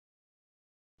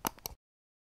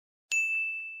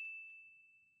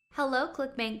Hello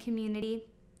ClickBank community.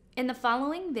 In the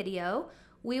following video,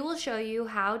 we will show you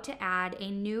how to add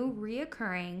a new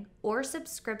reoccurring or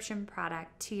subscription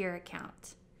product to your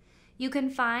account. You can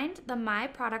find the My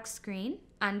Product screen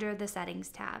under the Settings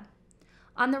tab.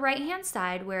 On the right-hand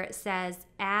side where it says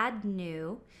Add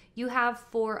New, you have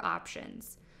 4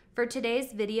 options. For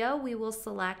today's video, we will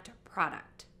select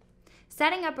Product.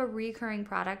 Setting up a recurring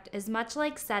product is much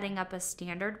like setting up a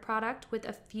standard product with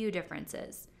a few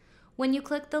differences. When you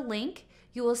click the link,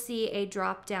 you will see a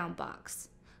drop-down box.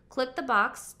 Click the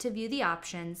box to view the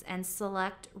options and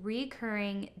select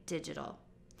Recurring Digital.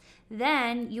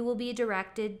 Then you will be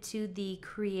directed to the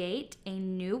Create a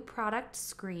New Product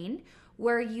screen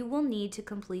where you will need to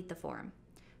complete the form.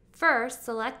 First,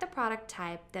 select the product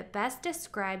type that best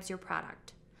describes your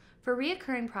product. For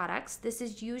recurring products, this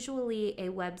is usually a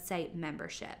website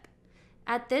membership.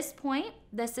 At this point,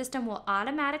 the system will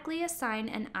automatically assign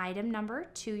an item number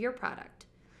to your product.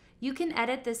 You can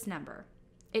edit this number.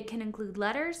 It can include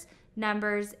letters,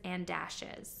 numbers, and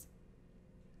dashes.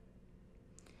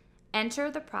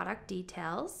 Enter the product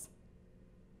details.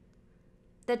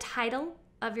 The title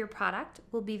of your product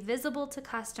will be visible to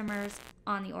customers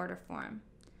on the order form.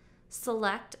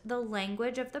 Select the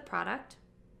language of the product.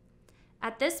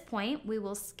 At this point, we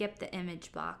will skip the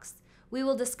image box. We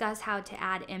will discuss how to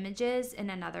add images in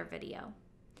another video.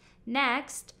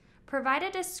 Next, provide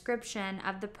a description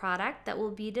of the product that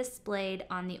will be displayed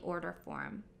on the order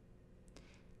form.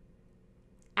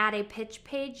 Add a pitch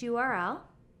page URL.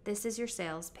 This is your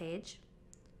sales page.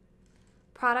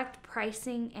 Product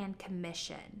pricing and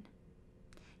commission.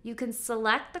 You can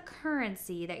select the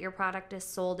currency that your product is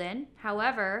sold in.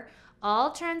 However,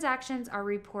 all transactions are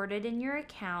reported in your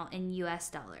account in US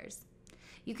dollars.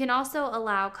 You can also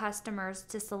allow customers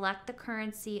to select the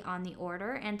currency on the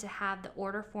order and to have the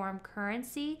order form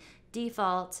currency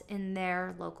default in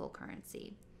their local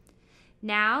currency.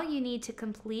 Now you need to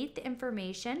complete the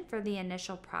information for the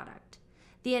initial product.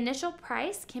 The initial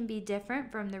price can be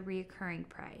different from the recurring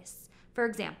price. For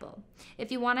example,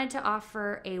 if you wanted to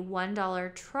offer a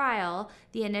 $1 trial,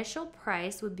 the initial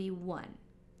price would be $1.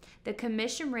 The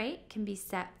commission rate can be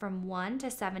set from 1 to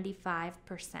 75%.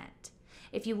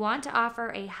 If you want to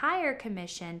offer a higher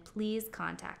commission, please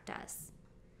contact us.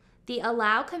 The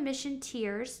Allow Commission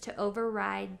Tiers to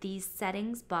override these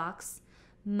settings box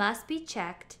must be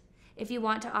checked if you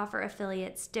want to offer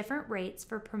affiliates different rates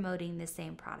for promoting the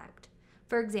same product.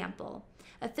 For example,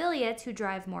 affiliates who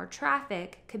drive more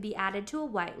traffic could be added to a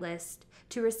whitelist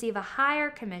to receive a higher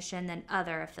commission than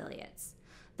other affiliates.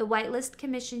 The whitelist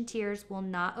commission tiers will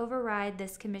not override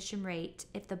this commission rate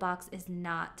if the box is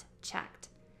not checked.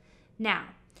 Now,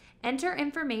 enter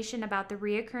information about the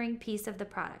recurring piece of the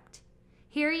product.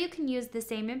 Here you can use the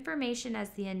same information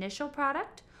as the initial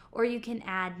product, or you can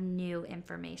add new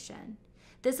information.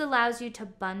 This allows you to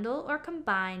bundle or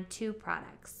combine 2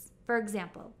 products. For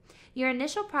example, your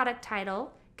initial product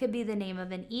title could be the name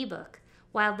of an ebook,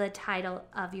 while the title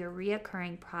of your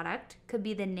recurring product could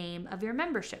be the name of your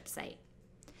membership site.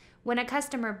 When a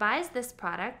customer buys this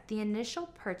product, the initial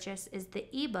purchase is the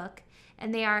ebook,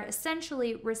 and they are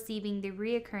essentially receiving the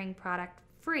recurring product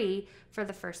free for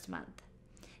the first month.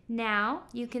 Now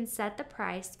you can set the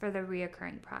price for the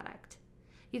recurring product.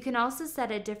 You can also set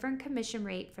a different commission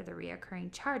rate for the recurring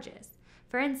charges.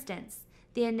 For instance,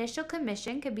 the initial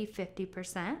commission could be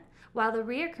 50%, while the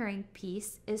recurring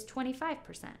piece is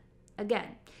 25%.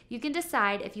 Again, you can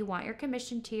decide if you want your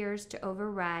commission tiers to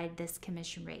override this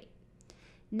commission rate.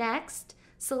 Next,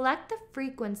 select the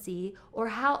frequency or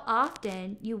how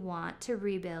often you want to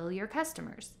rebill your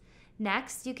customers.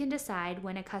 Next, you can decide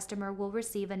when a customer will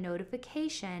receive a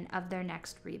notification of their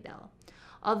next rebill.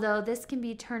 Although this can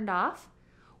be turned off,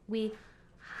 we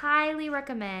highly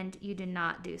recommend you do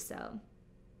not do so.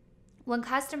 When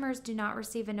customers do not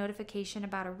receive a notification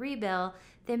about a rebill,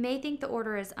 they may think the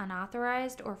order is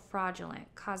unauthorized or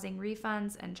fraudulent, causing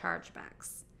refunds and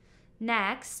chargebacks.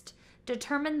 Next,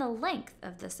 determine the length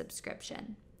of the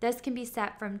subscription. This can be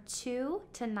set from 2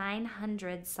 to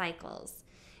 900 cycles.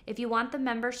 If you want the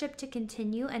membership to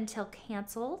continue until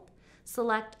canceled,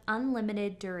 select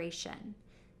Unlimited Duration.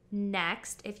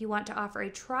 Next, if you want to offer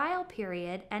a trial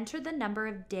period, enter the number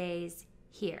of days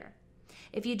here.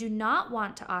 If you do not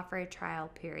want to offer a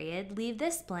trial period, leave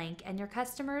this blank and your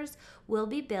customers will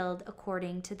be billed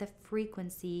according to the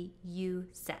frequency you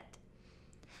set.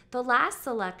 The last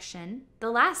section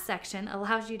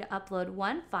allows you to upload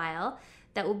 1 file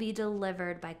that will be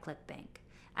delivered by ClickBank.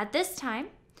 At this time,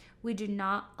 we do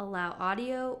not allow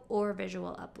audio or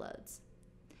visual uploads.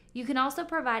 You can also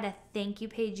provide a thank you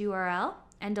page URL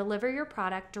and deliver your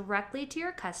product directly to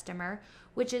your customer,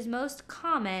 which is most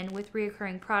common with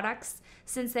recurring products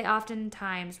since they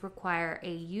oftentimes require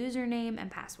a username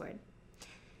and password.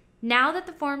 Now that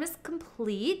the form is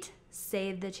complete,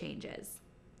 save the changes.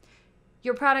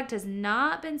 Your product has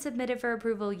not been submitted for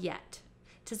approval yet.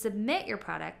 To submit your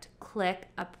product, click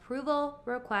Approval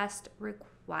Request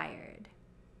Required.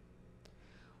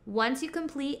 Once you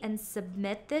complete and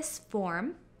submit this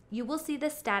form, you will see the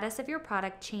status of your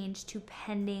product change to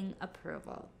pending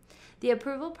approval. The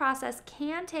approval process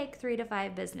can take 3 to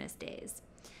 5 business days.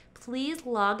 Please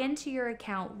log into your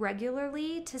account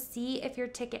regularly to see if your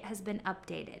ticket has been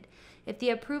updated. If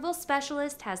the approval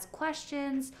specialist has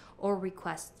questions or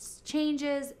requests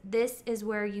changes, this is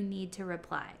where you need to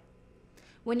reply.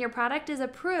 When your product is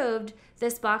approved,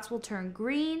 this box will turn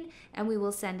green and we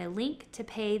will send a link to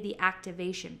pay the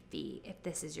activation fee if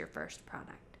this is your first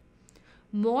product.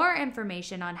 More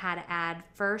information on how to add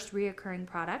first reoccurring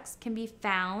products can be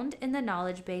found in the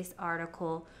knowledge base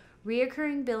article,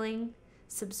 Reoccurring Billing,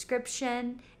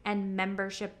 Subscription, and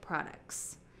Membership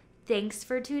Products. Thanks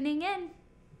for tuning in.